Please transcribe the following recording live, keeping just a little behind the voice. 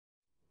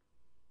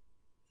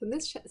So in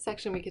this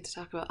section, we get to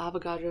talk about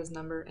Avogadro's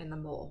number and the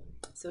mole.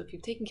 So if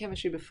you've taken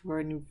chemistry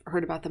before and you've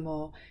heard about the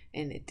mole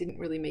and it didn't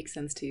really make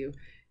sense to you,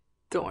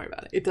 don't worry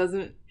about it.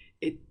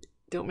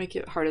 Don't make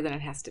it harder than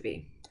it has to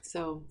be.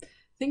 So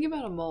think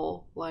about a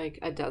mole like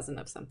a dozen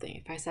of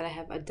something. If I said I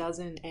have a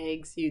dozen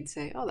eggs, you'd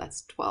say, oh,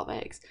 that's 12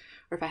 eggs.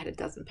 Or if I had a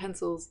dozen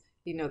pencils,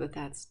 you know that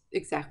that's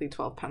exactly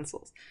 12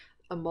 pencils.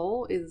 A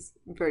mole is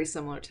very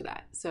similar to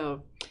that.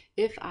 So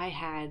if I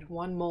had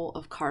 1 mole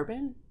of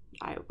carbon,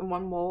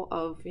 1 mole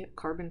of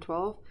carbon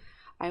 12,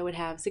 I would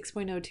have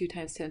 6.02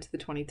 times 10 to the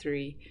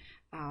 23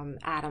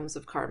 atoms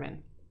of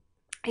carbon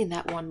in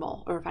that 1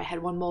 mole. Or if I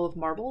had 1 mole of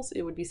marbles,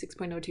 it would be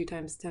 6.02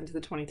 times 10 to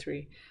the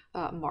 23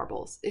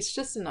 marbles. It's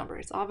just a number.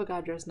 It's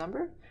Avogadro's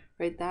number,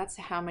 right? That's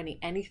how many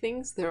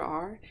anythings there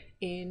are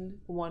in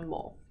 1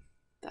 mole.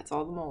 That's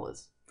all the mole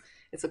is.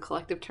 It's a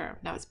collective term.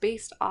 Now it's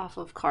based off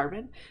of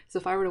carbon. So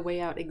if I were to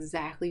weigh out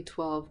exactly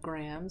 12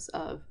 grams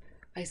of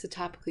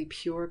isotopically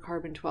pure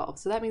carbon 12.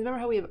 So that means, remember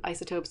how we have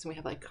isotopes and we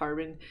have like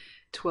carbon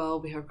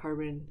 12, we have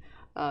carbon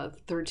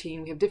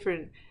 13, we have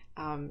different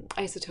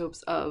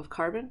isotopes of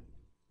carbon.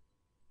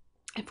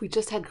 If we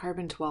just had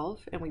carbon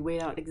 12 and we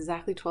weighed out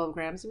exactly 12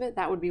 grams of it,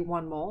 that would be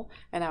 1 mole,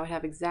 and I would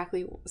have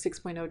exactly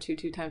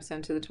 6.022 times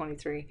 10 to the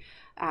 23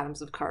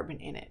 atoms of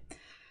carbon in it.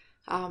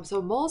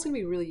 So mole is going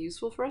to be really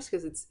useful for us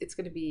because it's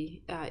going to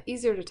be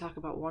easier to talk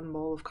about 1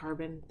 mole of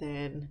carbon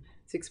than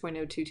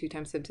 6.022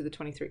 times 10 to the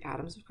 23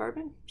 atoms of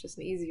carbon. Just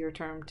an easier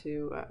term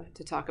to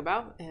talk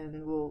about,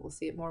 and we'll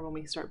see it more when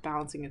we start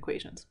balancing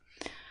equations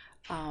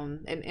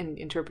and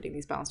interpreting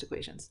these balanced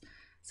equations.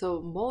 So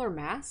molar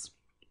mass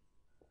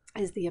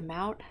is the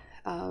amount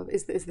of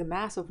is the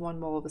mass of 1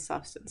 mole of a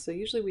substance. So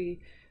usually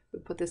we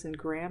put this in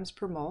grams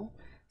per mole.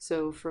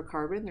 So for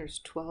carbon, there's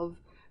 12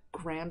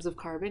 grams of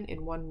carbon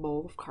in 1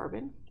 mole of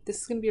carbon.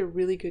 This is going to be a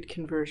really good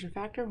conversion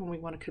factor when we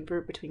want to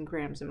convert between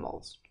grams and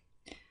moles.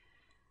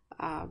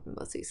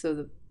 Let's see.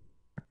 So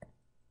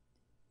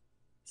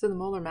the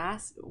molar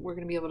mass, we're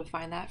going to be able to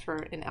find that for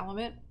an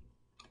element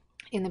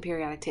in the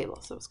periodic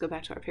table. So let's go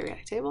back to our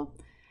periodic table,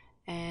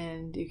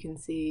 and you can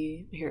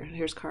see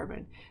here's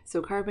carbon.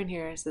 So carbon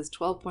here says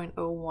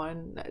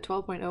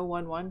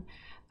 12.11.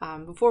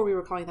 Before we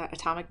were calling that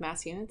atomic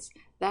mass units.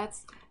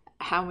 That's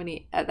how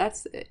many.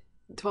 That's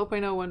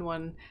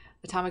 12.011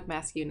 atomic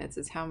mass units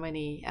is how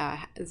many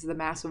is the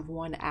mass of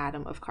 1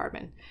 atom of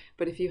carbon.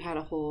 But if you had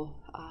a whole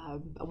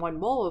 1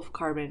 mole of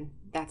carbon,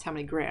 that's how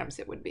many grams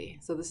it would be.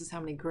 So this is how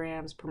many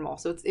grams per mole.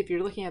 So if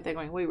you're looking at that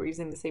going, wait, we're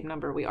using the same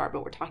number, we are,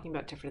 but we're talking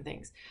about different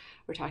things.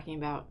 We're talking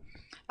about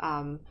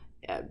a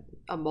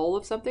mole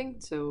of something,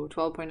 so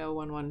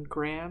 12.011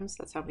 grams,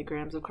 that's how many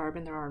grams of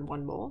carbon there are in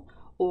 1 mole.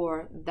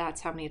 Or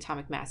that's how many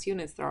atomic mass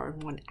units there are in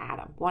 1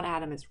 atom. 1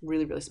 atom is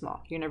really, really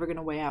small. You're never going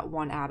to weigh out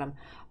 1 atom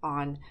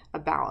on a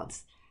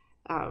balance.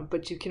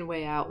 But you can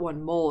weigh out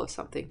 1 mole of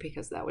something,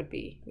 because that would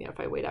be, if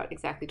I weighed out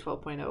exactly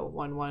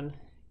 12.011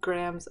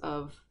 grams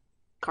of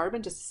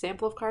carbon, just a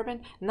sample of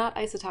carbon, not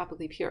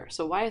isotopically pure.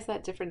 So why is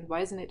that different? Why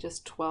isn't it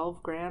just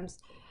 12 grams?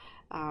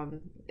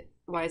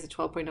 Why is it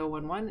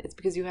 12.011? It's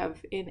because you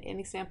have, in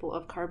any sample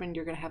of carbon,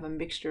 you're going to have a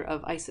mixture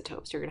of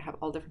isotopes. You're going to have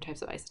all different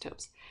types of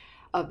isotopes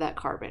of that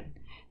carbon.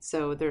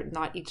 So they're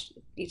not, each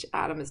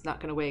atom is not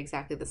going to weigh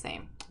exactly the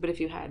same. But if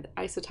you had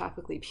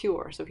isotopically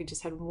pure, so if you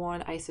just had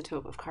 1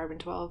 isotope of carbon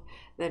 12,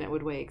 then it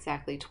would weigh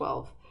exactly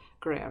 12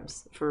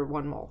 grams for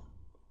 1 mole.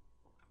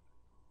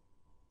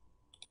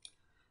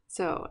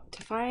 So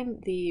to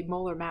find the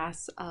molar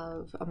mass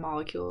of a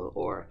molecule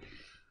or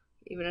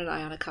even an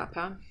ionic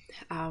compound,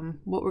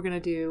 what we're going to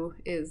do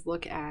is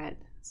look at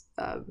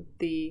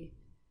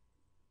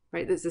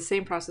right, this is the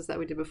same process that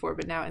we did before,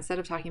 but now instead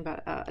of talking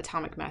about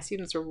atomic mass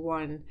units or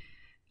one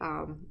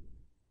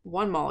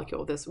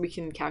molecule, we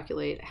can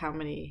calculate how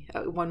many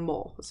 1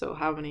 mole. So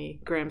how many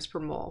grams per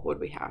mole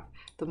would we have?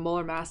 The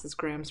molar mass is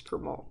grams per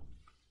mole.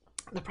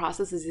 The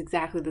process is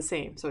exactly the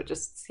same, so it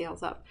just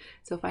scales up.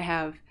 So if I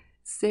have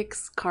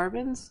 6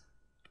 carbons,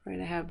 right,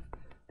 I have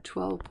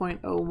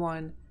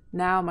 12.01.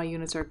 Now my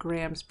units are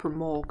grams per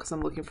mole because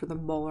I'm looking for the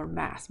molar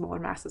mass. Molar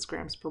mass is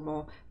grams per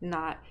mole,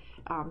 not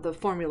the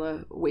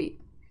formula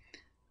weight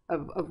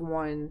of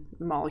 1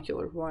 molecule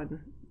or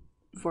 1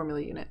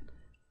 formula unit.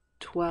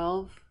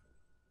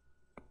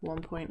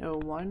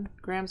 1.01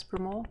 grams per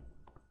mole.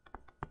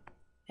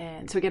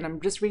 And so again, I'm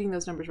just reading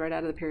those numbers right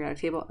out of the periodic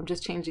table. I'm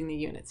just changing the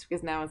units,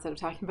 because now instead of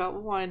talking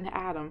about 1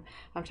 atom,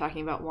 I'm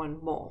talking about 1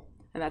 mole.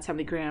 And that's how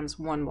many grams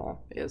 1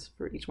 mole is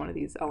for each one of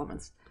these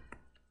elements.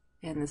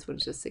 And this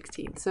one's just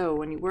 16. So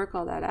when you work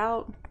all that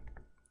out,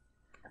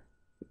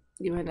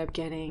 you end up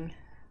getting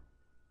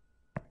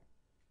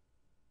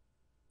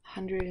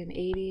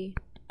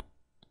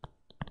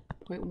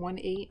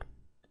 180.18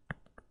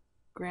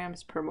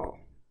 grams per mole.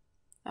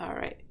 All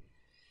right.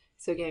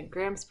 So again,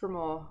 grams per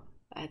mole.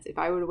 That's if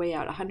I were to weigh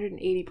out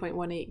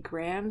 180.18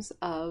 grams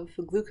of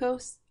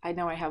glucose, I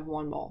know I have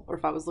 1 mole. Or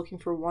if I was looking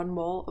for 1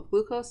 mole of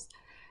glucose,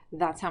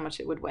 that's how much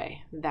it would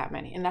weigh, that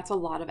many. And that's a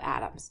lot of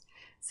atoms.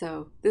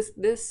 So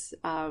this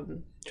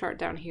chart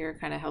down here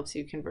kind of helps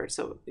you convert.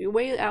 So you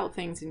weigh out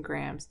things in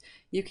grams.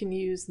 You can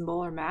use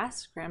molar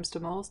mass, grams to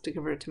moles, to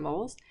convert it to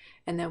moles.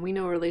 And then we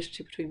know a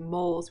relationship between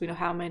moles. We know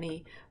how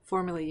many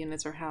formula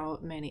units or how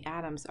many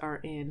atoms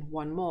are in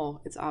 1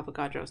 mole. It's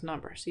Avogadro's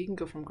number. So you can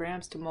go from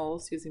grams to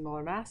moles using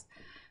molar mass,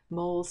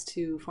 moles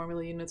to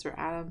formula units or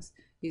atoms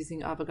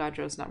using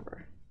Avogadro's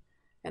number.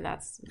 And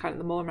that's kind of,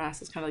 the molar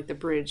mass is kind of like the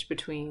bridge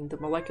between the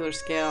molecular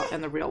scale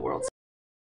and the real world